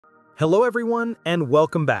Hello everyone and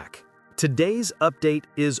welcome back. Today's update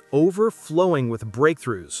is overflowing with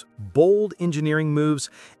breakthroughs, bold engineering moves,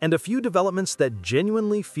 and a few developments that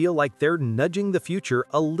genuinely feel like they're nudging the future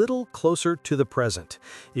a little closer to the present.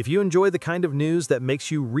 If you enjoy the kind of news that makes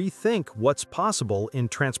you rethink what's possible in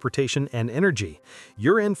transportation and energy,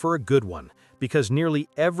 you're in for a good one, because nearly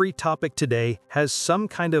every topic today has some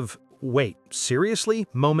kind of "wait, seriously?"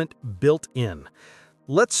 moment built in.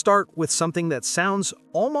 Let's start with something that sounds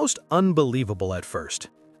almost unbelievable at first.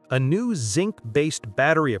 A new zinc-based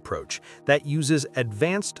battery approach that uses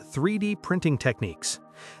advanced 3D printing techniques.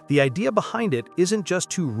 The idea behind it isn't just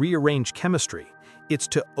to rearrange chemistry, it's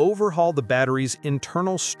to overhaul the battery's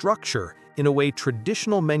internal structure in a way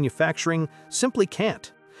traditional manufacturing simply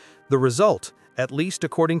can't. The result, at least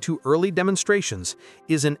according to early demonstrations,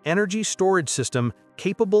 is an energy storage system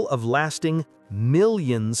capable of lasting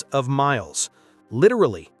millions of miles.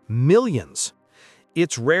 Literally, millions.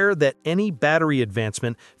 It's rare that any battery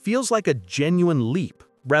advancement feels like a genuine leap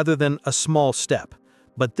rather than a small step.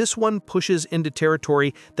 But this one pushes into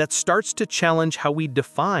territory that starts to challenge how we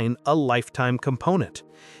define a lifetime component.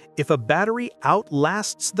 If a battery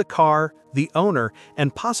outlasts the car, the owner,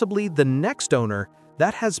 and possibly the next owner,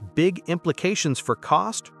 that has big implications for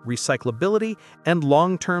cost, recyclability, and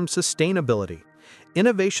long-term sustainability.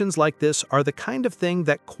 Innovations like this are the kind of thing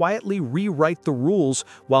that quietly rewrite the rules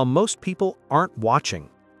while most people aren't watching.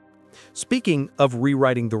 Speaking of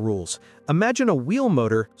rewriting the rules, imagine a wheel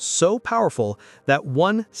motor so powerful that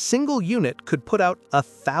one single unit could put out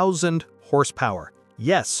 1,000 horsepower.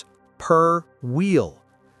 Yes, per wheel.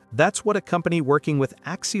 That's what a company working with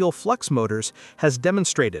axial-flux motors has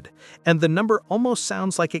demonstrated, and the number almost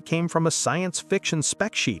sounds like it came from a science fiction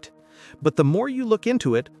spec sheet. But the more you look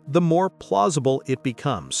into it, the more plausible it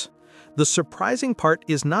becomes. The surprising part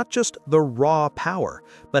is not just the raw power,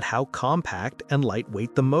 but how compact and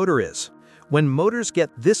lightweight the motor is. When motors get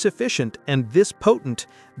this efficient and this potent,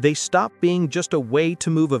 they stop being just a way to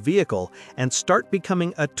move a vehicle and start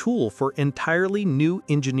becoming a tool for entirely new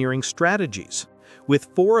engineering strategies. With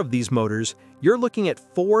 4 of these motors, you're looking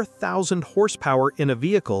at 4,000 horsepower in a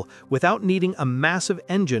vehicle without needing a massive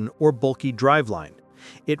engine or bulky driveline.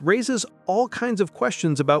 It raises all kinds of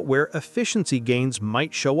questions about where efficiency gains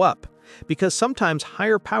might show up, because sometimes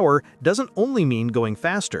higher power doesn't only mean going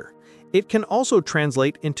faster. It can also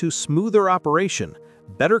translate into smoother operation,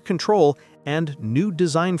 better control, and new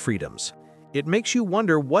design freedoms. It makes you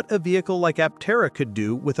wonder what a vehicle like Aptera could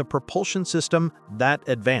do with a propulsion system that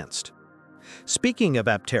advanced. Speaking of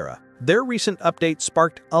Aptera, their recent update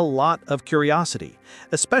sparked a lot of curiosity,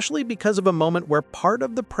 especially because of a moment where part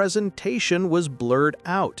of the presentation was blurred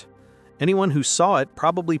out. Anyone who saw it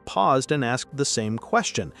probably paused and asked the same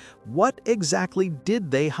question: what exactly did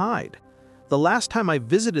they hide? The last time I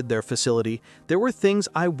visited their facility, there were things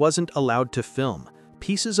I wasn't allowed to film,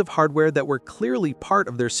 pieces of hardware that were clearly part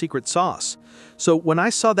of their secret sauce. So when I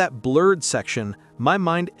saw that blurred section, my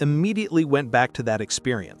mind immediately went back to that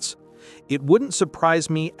experience. It wouldn't surprise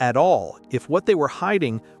me at all if what they were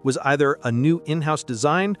hiding was either a new in-house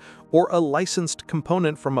design or a licensed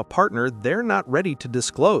component from a partner they're not ready to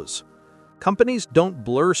disclose. Companies don't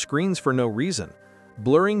blur screens for no reason.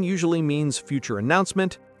 Blurring usually means future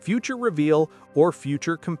announcement, future reveal, or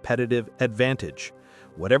future competitive advantage.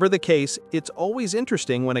 Whatever the case, it's always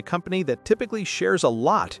interesting when a company that typically shares a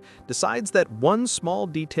lot decides that one small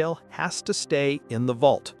detail has to stay in the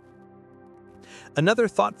vault. Another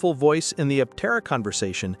thoughtful voice in the Aptera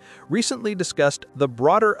conversation recently discussed the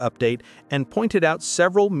broader update and pointed out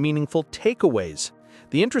several meaningful takeaways.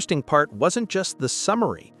 The interesting part wasn't just the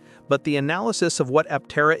summary, but the analysis of what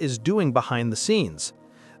Aptera is doing behind the scenes.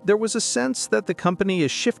 There was a sense that the company is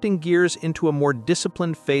shifting gears into a more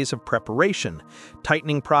disciplined phase of preparation,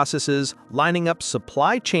 tightening processes, lining up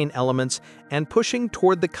supply chain elements, and pushing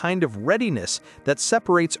toward the kind of readiness that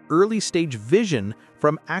separates early-stage vision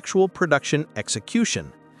from actual production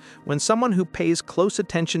execution. When someone who pays close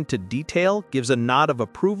attention to detail gives a nod of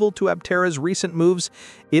approval to Aptera's recent moves,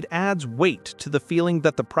 it adds weight to the feeling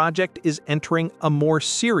that the project is entering a more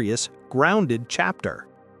serious, grounded chapter.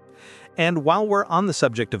 And while we're on the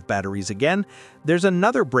subject of batteries again, there's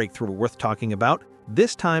another breakthrough worth talking about,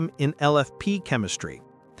 this time in LFP chemistry.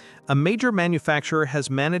 A major manufacturer has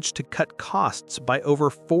managed to cut costs by over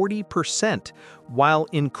 40% while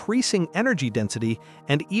increasing energy density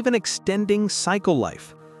and even extending cycle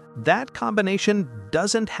life. That combination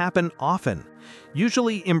doesn't happen often.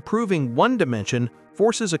 Usually improving one dimension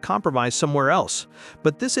forces a compromise somewhere else,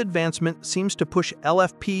 but this advancement seems to push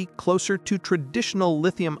LFP closer to traditional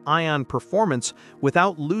lithium-ion performance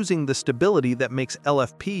without losing the stability that makes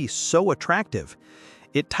LFP so attractive.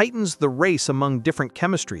 It tightens the race among different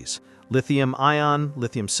chemistries: lithium-ion,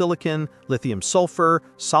 lithium-silicon, lithium-sulfur,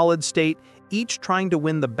 solid-state, each trying to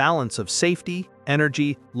win the balance of safety,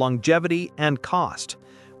 energy, longevity, and cost.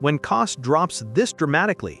 When cost drops this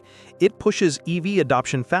dramatically, it pushes EV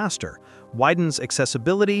adoption faster, widens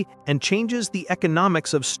accessibility, and changes the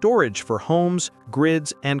economics of storage for homes,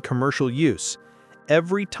 grids, and commercial use.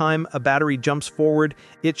 Every time a battery jumps forward,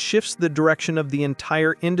 it shifts the direction of the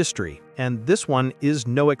entire industry, and this one is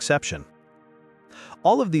no exception.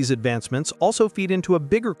 All of these advancements also feed into a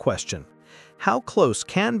bigger question: how close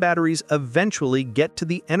can batteries eventually get to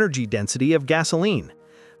the energy density of gasoline?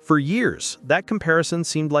 For years, that comparison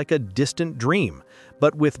seemed like a distant dream,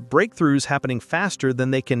 but with breakthroughs happening faster than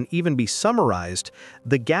they can even be summarized,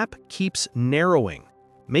 the gap keeps narrowing.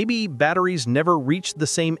 Maybe batteries never reach the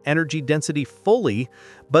same energy density fully,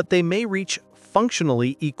 but they may reach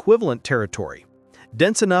functionally equivalent territory.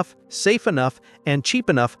 Dense enough, safe enough, and cheap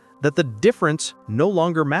enough that the difference no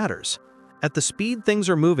longer matters. At the speed things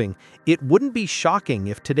are moving, it wouldn't be shocking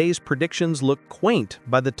if today's predictions look quaint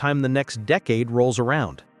by the time the next decade rolls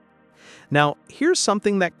around. Now, here's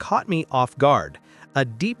something that caught me off guard: a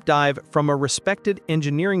deep dive from a respected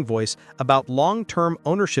engineering voice about long-term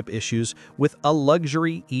ownership issues with a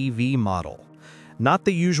luxury EV model. Not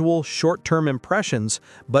the usual short-term impressions,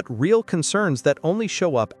 but real concerns that only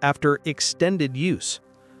show up after extended use.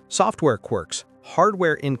 Software quirks,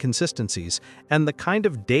 hardware inconsistencies, and the kind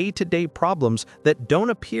of day-to-day problems that don't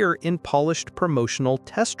appear in polished promotional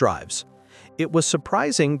test drives. It was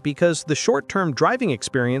surprising because the short-term driving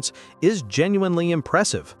experience is genuinely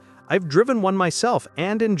impressive. I've driven one myself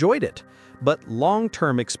and enjoyed it, but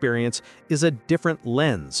long-term experience is a different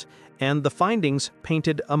lens, and the findings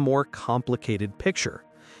painted a more complicated picture.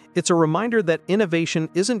 It's a reminder that innovation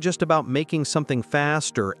isn't just about making something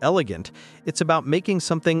fast or elegant, it's about making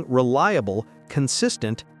something reliable,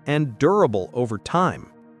 consistent, and durable over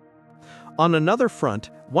time. On another front,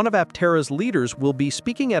 one of Aptera's leaders will be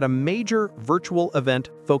speaking at a major virtual event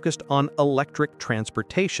focused on electric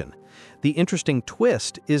transportation. The interesting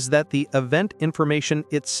twist is that the event information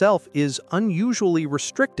itself is unusually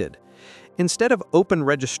restricted. Instead of open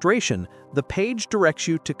registration, the page directs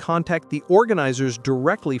you to contact the organizers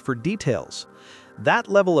directly for details. That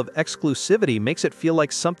level of exclusivity makes it feel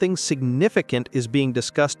like something significant is being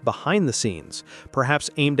discussed behind the scenes, perhaps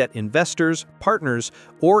aimed at investors, partners,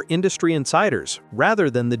 or industry insiders, rather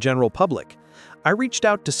than the general public. I reached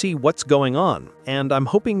out to see what's going on, and I'm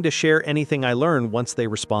hoping to share anything I learn once they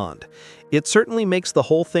respond. It certainly makes the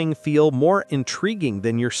whole thing feel more intriguing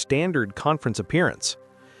than your standard conference appearance.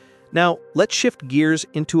 Now, let's shift gears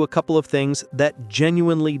into a couple of things that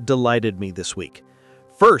genuinely delighted me this week.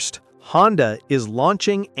 First, Honda is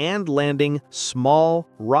launching and landing small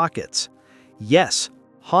rockets. Yes,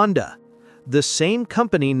 Honda, the same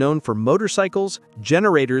company known for motorcycles,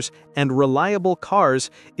 generators, and reliable cars,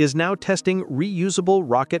 is now testing reusable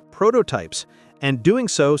rocket prototypes, and doing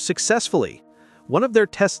so successfully. One of their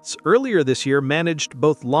tests earlier this year managed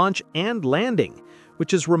both launch and landing,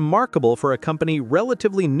 which is remarkable for a company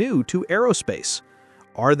relatively new to aerospace.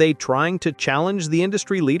 Are they trying to challenge the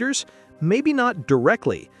industry leaders? Maybe not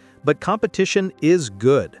directly, but competition is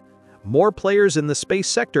good. More players in the space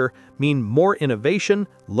sector mean more innovation,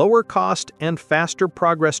 lower cost, and faster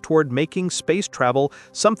progress toward making space travel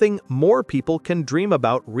something more people can dream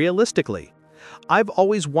about realistically. I've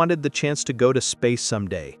always wanted the chance to go to space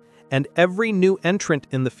someday, and every new entrant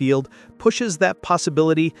in the field pushes that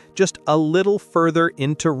possibility just a little further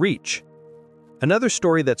into reach. Another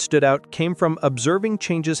story that stood out came from observing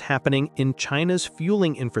changes happening in China's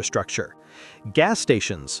fueling infrastructure. Gas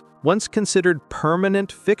stations, once considered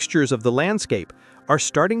permanent fixtures of the landscape, are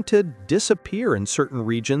starting to disappear in certain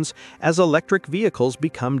regions as electric vehicles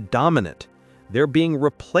become dominant. They're being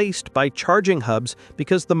replaced by charging hubs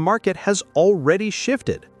because the market has already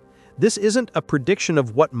shifted. This isn't a prediction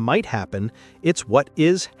of what might happen, it's what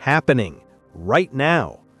is happening right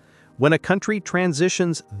now. When a country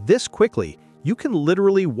transitions this quickly, you can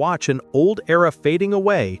literally watch an old era fading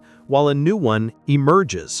away while a new one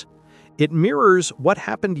emerges. It mirrors what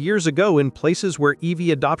happened years ago in places where EV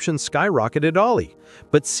adoption skyrocketed,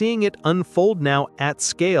 but seeing it unfold now at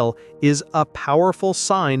scale is a powerful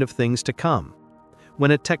sign of things to come.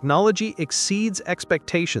 When a technology exceeds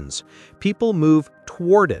expectations, people move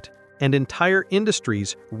toward it, and entire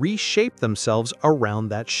industries reshape themselves around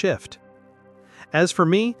that shift. As for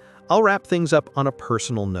me, I'll wrap things up on a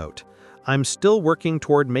personal note. I'm still working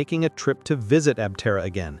toward making a trip to visit Aptera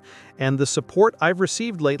again, and the support I've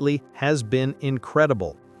received lately has been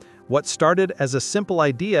incredible. What started as a simple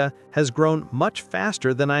idea has grown much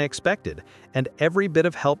faster than I expected, and every bit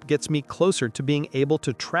of help gets me closer to being able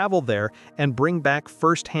to travel there and bring back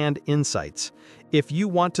first-hand insights. If you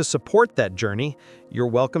want to support that journey, you're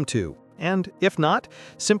welcome to. And if not,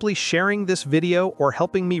 simply sharing this video or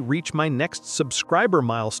helping me reach my next subscriber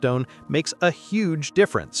milestone makes a huge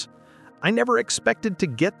difference. I never expected to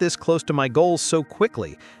get this close to my goals so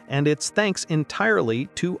quickly, and it's thanks entirely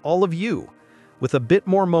to all of you. With a bit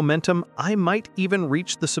more momentum, I might even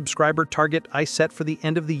reach the subscriber target I set for the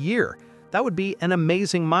end of the year. That would be an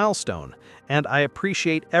amazing milestone, and I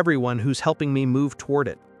appreciate everyone who's helping me move toward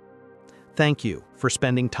it. Thank you for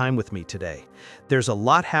spending time with me today. There's a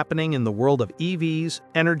lot happening in the world of EVs,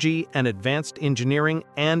 energy, and advanced engineering,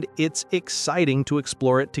 and it's exciting to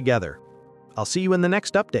explore it together. I'll see you in the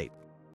next update.